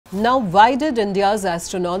Now, why did India's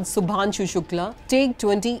astronaut Shubhanshu Shukla take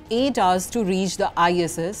 28 hours to reach the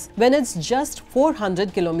ISS when it's just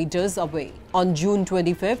 400 kilometers away? On June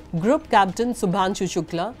 25th, Group Captain Shubhanshu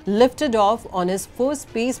Shukla lifted off on his first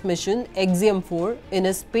space mission Axiom-4 in a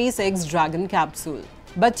SpaceX Dragon capsule.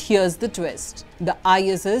 But here's the twist. The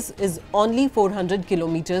ISS is only 400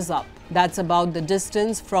 kilometers up. That's about the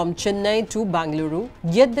distance from Chennai to Bengaluru,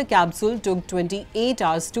 yet the capsule took 28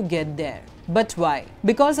 hours to get there. But why?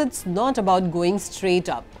 Because it's not about going straight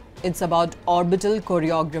up. It's about orbital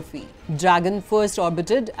choreography. Dragon first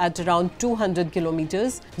orbited at around 200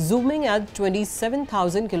 kilometers, zooming at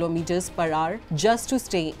 27,000 kilometers per hour just to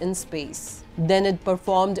stay in space. Then it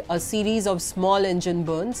performed a series of small engine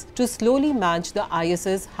burns to slowly match the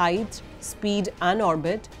ISS height, speed and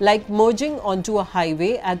orbit, like merging onto a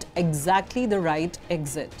highway at exactly the right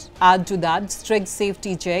exit. Add to that strict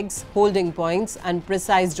safety checks, holding points and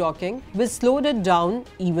precise docking, which slowed it down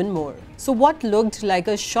even more. So what looked like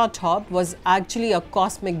a short hop was actually a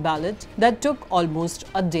cosmic ballet that took almost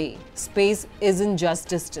a day. Space isn't just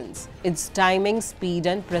distance, it's timing, speed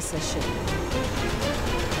and precision.